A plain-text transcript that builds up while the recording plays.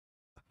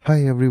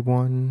Hi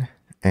everyone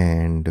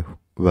and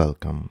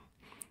welcome.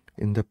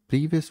 In the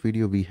previous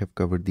video we have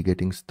covered the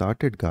getting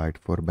started guide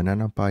for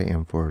Bananapi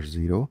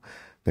M40,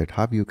 that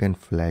how you can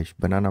flash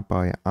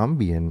Bananapi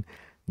Armbian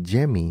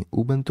Jammy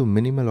Ubuntu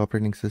Minimal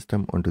operating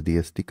system onto the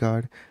SD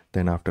card.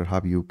 Then after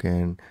how you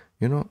can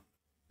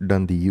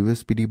done the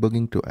USB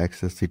debugging to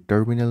access the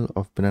terminal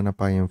of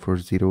Bananapi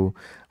M40,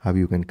 how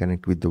you can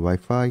connect with the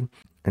Wi-Fi,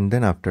 and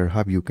then after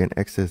how you can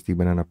access the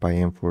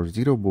Bananapi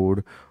M40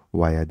 board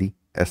via the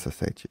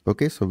SSH.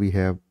 Okay, so we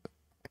have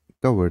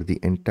covered the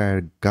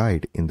entire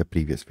guide in the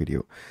previous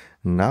video.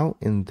 Now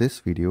in this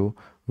video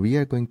we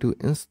are going to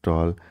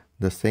install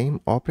the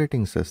same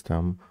operating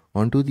system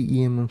onto the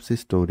eMMC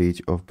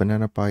storage of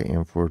Bananapi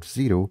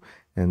M40,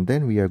 and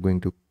then we are going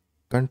to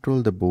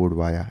control the board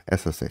via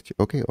SSH.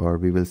 Okay, or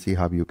we will see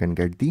how you can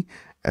get the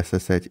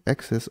SSH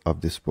access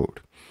of this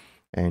board.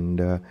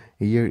 And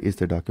here is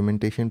the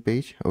documentation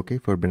page, okay,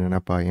 for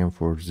Bananapi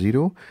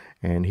M40,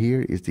 and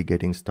here is the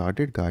getting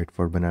started guide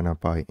for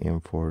Bananapi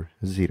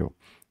M40.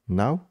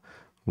 Now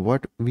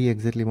what we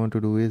exactly want to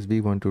do is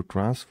we want to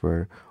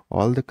transfer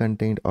all the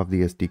content of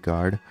the SD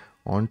card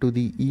onto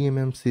the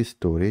eMMC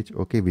storage,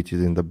 okay, which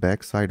is in the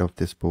back side of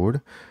this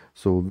board.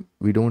 So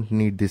we don't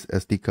need this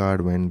SD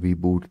card when we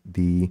boot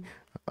the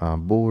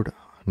board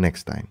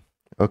next time.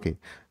 Okay,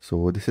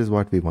 so this is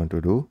what we want to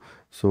do.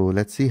 So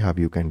let's see how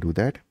you can do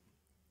that.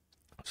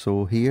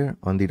 So here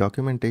on the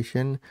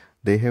documentation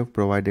they have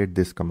provided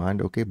this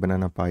command, okay,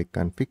 bananapi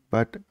config,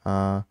 but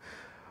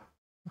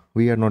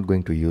we are not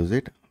going to use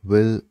it.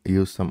 We'll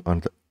use some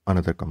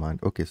another command.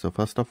 Okay, so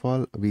first of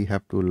all we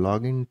have to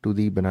log in to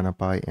the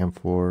Bananapi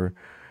M40.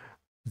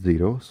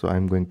 So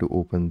I'm going to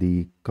open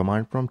the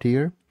command prompt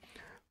here.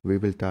 We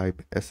will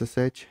type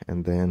SSH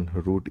and then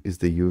root is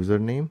the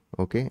username,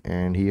 okay,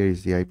 and here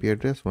is the IP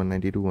address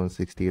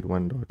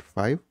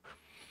 192.168.1.5,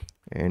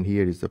 and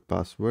here is the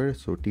password,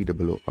 so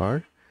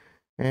TOOR,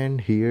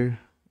 and here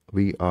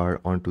we are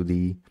onto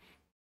the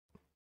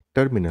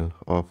terminal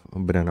of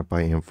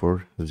Bananapi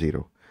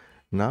M40.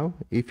 Now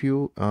if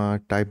you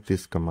type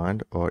this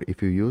command or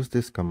if you use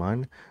this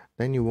command,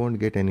 then you won't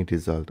get any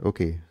result.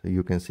 Okay, so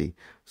you can see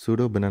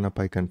sudo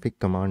bananapi config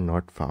command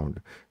not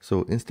found.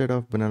 So instead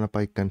of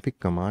bananapi config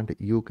command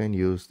you can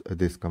use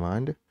this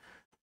command.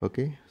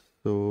 Okay,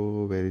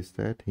 so where is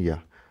that? Yeah,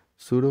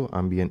 sudo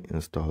Armbian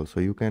install. So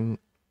you can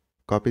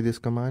copy this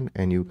command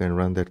and you can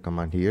run that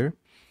command here.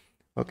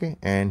 Okay,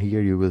 and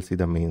here you will see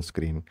the main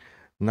screen.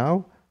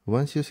 Now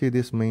once you see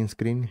this main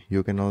screen,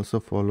 you can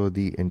also follow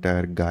the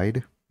entire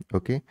guide.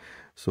 Okay,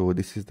 so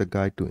this is the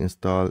guide to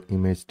install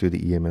image to the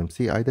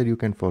eMMC. Either you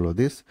can follow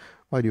this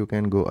or you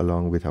can go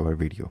along with our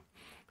video.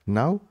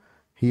 Now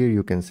here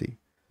you can see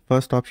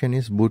first option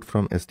is boot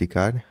from SD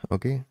card.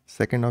 Okay,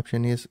 second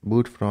option is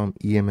boot from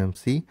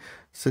eMMC,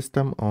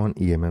 system on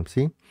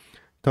eMMC.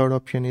 Third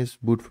option is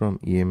boot from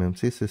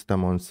eMMC,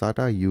 system on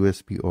SATA,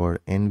 USB or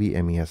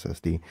NVMe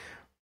SSD.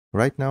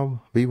 Right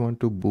now we want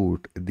to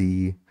boot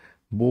the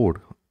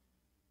board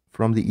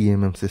from the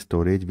eMMC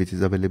storage which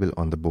is available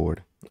on the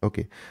board.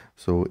 Okay,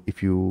 so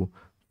if you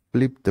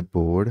flip the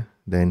board,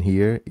 then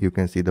here you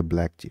can see the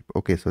black chip.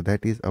 Okay, so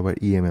that is our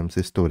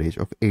eMMC storage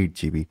of 8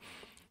 GB.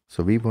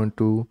 So we want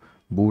to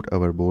boot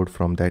our board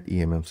from that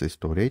eMMC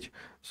storage.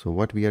 So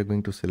what we are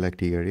going to select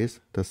here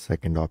is the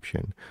second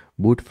option,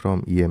 boot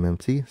from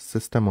eMMC,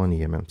 system on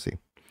eMMC.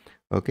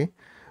 Okay,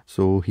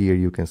 so here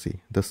you can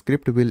see the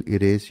script will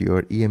erase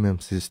your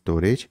eMMC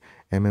storage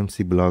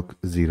MMC block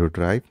 0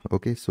 drive.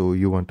 Okay, so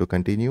you want to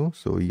continue,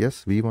 so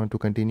yes, we want to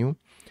continue.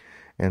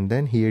 And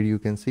then here you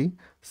can see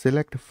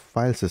select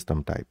file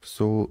system type.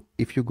 So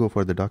if you go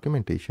for the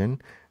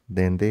documentation,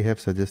 then they have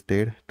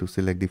suggested to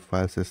select the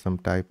file system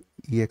type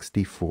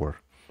ext4.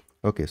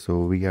 Okay, so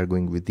we are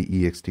going with the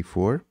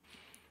ext4,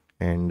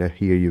 and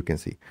here you can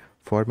see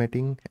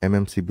formatting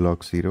MMC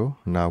block 0,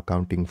 now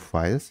counting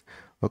files.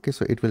 Okay,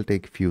 so it will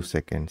take few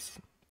seconds.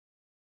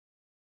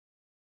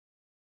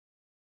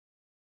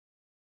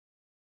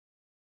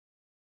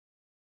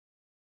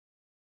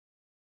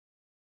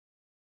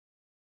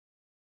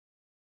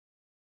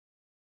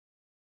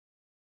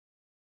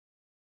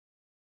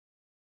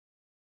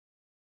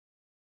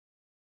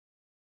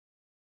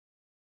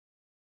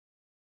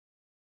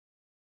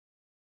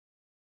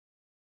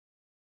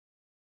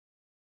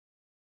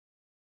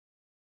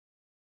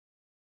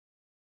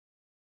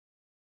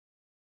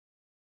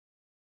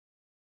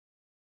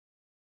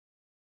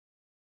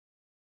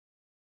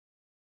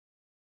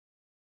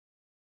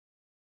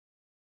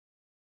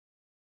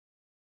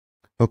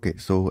 Okay,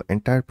 so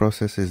entire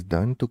process is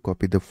done to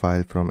copy the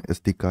file from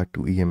SD card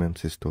to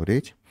eMMC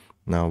storage.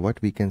 Now what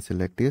we can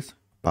select is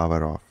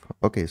power off.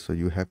 Okay, so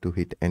you have to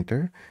hit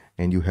enter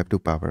and you have to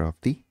power off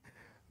the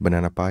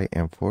Bananapi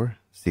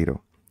M40.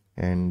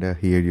 And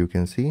here you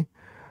can see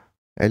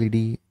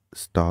LED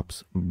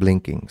stops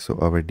blinking. So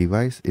our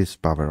device is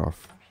power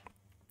off.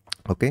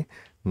 Okay,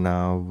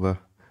 now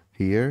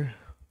here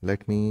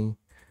let me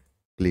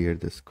clear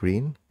the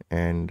screen,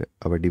 and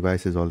our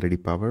device is already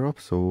power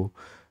off, so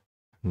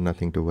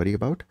nothing to worry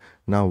about.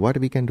 Now what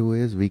we can do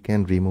is we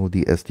can remove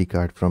the SD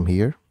card from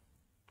here.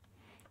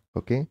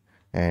 Okay,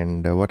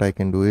 and what I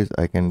can do is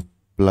I can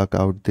plug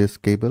out this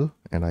cable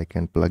and I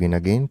can plug in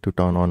again to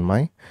turn on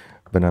my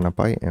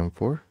Bananapi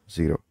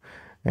M40.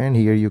 And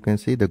here you can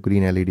see the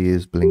green LED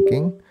is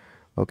blinking.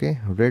 Okay,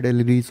 red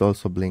LED is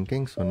also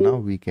blinking. So now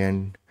we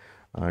can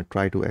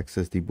try to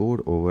access the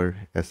board over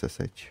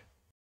SSH.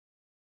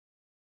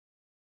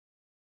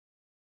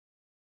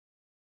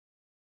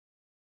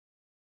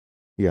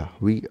 Yeah,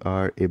 we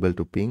are able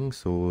to ping.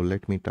 So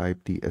let me type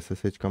the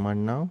SSH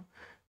command now.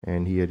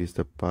 And here is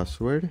the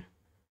password.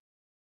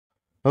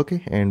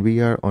 Okay, and we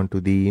are onto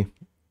the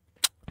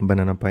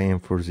Bananapi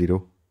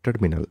M40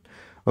 terminal.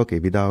 Okay,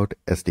 without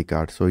SD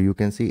card. So you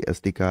can see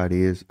SD card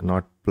is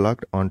not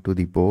plugged onto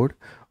the board.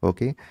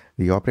 Okay,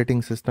 the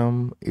operating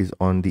system is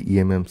on the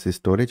eMMC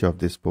storage of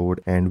this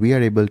board, and we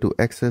are able to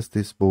access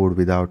this board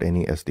without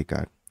any SD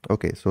card.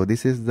 Okay, so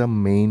this is the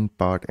main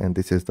part and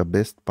this is the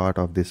best part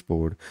of this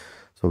board.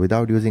 So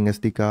without using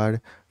SD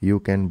card, you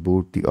can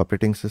boot the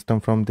operating system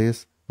from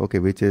this. Okay,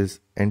 which is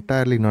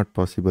entirely not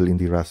possible in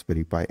the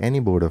Raspberry Pi, any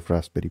board of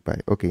Raspberry Pi.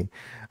 Okay,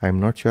 I'm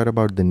not sure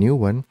about the new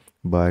one,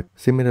 but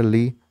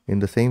similarly in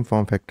the same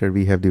form factor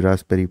we have the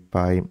Raspberry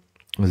Pi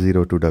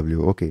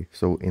 02W. Okay,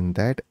 so in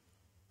that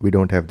we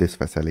don't have this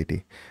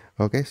facility.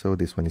 Okay, so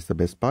this one is the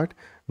best part.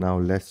 Now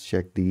let's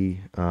check the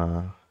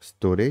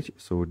storage.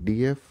 So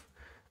df-h.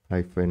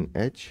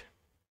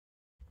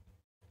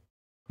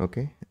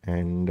 Okay,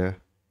 and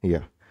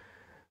yeah,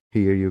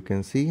 here you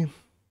can see,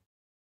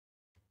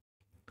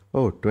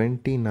 oh,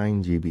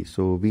 29 GB.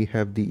 So we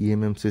have the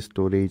eMMC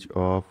storage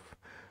of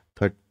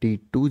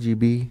 32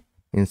 GB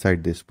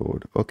inside this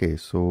board. Okay,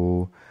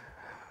 so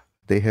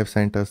they have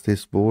sent us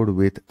this board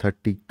with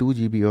 32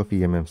 GB of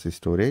eMMC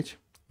storage.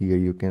 Here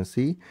you can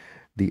see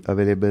the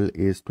available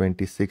is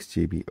 26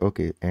 GB.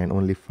 Okay, and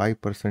only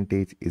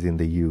 5% is in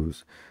the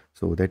use.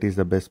 So that is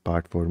the best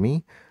part for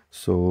me.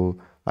 So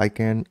I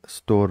can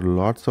store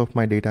lots of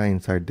my data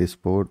inside this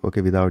board, okay,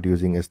 without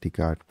using SD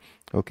card.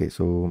 Okay,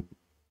 so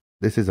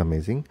this is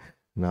amazing.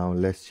 Now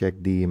let's check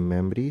the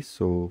memory.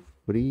 So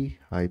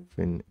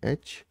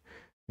free-h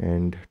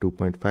and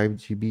 2.5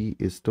 GB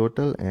is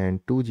total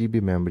and 2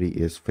 GB memory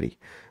is free.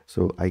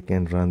 So I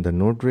can run the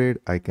Node-RED,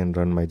 I can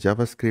run my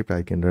JavaScript,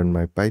 I can run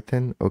my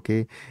Python.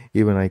 Okay,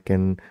 even I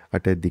can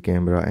attach the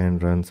camera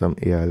and run some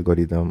AI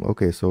algorithm.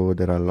 Okay, so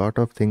there are a lot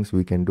of things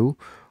we can do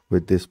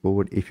with this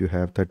board if you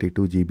have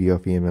 32 GB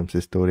of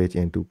eMMC storage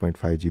and 2.5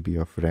 GB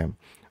of RAM.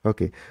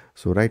 Okay,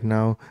 so right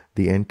now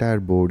the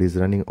entire board is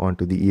running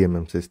onto the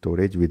eMMC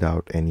storage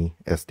without any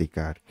SD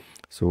card.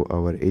 So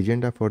our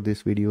agenda for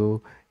this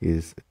video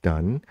is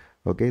done.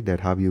 Okay,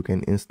 that how you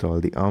can install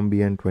the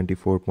Armbian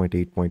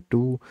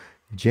 24.8.2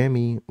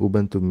 Jammy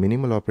Ubuntu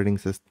Minimal operating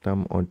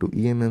system onto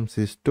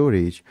eMMC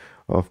storage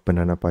of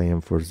Bananapi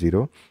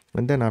M40,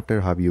 and then after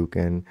how you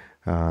can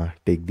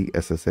take the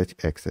SSH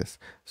access.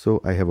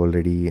 So I have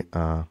already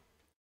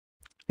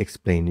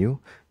explain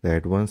you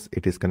that once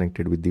it is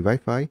connected with the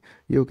Wi-Fi,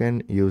 you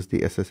can use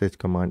the SSH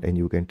command and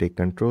you can take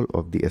control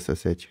of the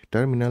SSH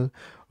terminal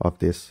of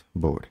this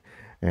board.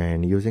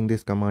 And using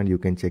this command, you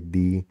can check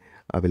the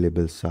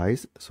available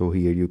size. So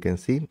here you can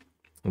see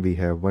we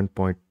have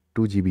 1.2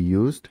 GB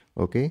used,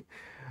 okay,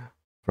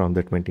 from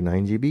the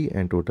 29 GB,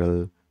 and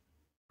total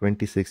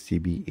 26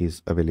 GB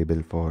is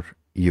available for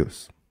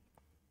use.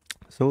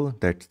 So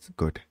that's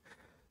good.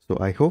 So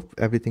I hope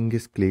everything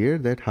is clear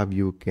that how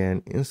you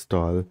can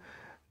install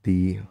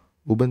the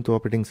Ubuntu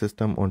operating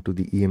system onto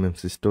the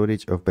eMMC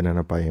storage of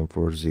Bananapi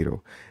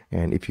M40.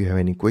 And if you have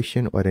any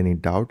question or any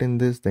doubt in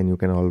this, then you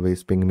can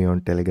always ping me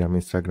on Telegram,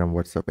 Instagram,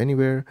 WhatsApp,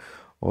 anywhere.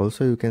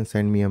 Also, you can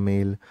send me a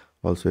mail.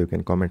 Also, you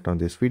can comment on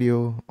this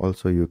video.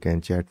 Also, you can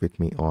chat with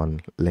me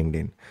on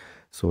LinkedIn.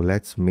 So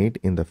let's meet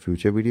in the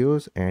future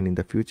videos, and in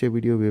the future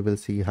video we will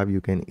see how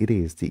you can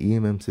erase the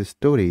eMMC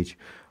storage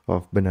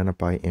of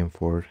Bananapi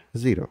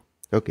M40.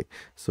 Okay,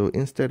 so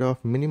instead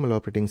of minimal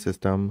operating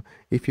system,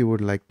 if you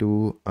would like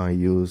to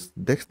use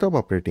desktop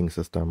operating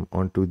system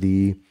onto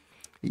the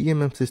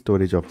eMMC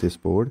storage of this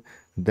board,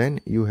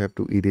 then you have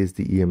to erase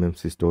the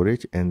eMMC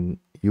storage and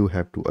you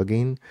have to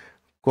again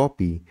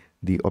copy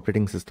the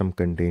operating system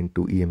content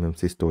to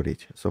eMMC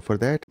storage. So for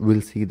that,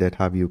 we'll see that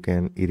how you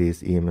can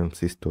erase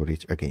eMMC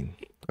storage again.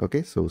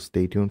 Okay, so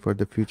stay tuned for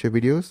the future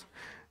videos.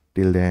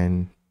 Till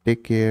then,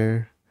 take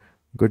care,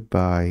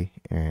 goodbye,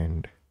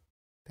 and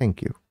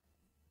thank you.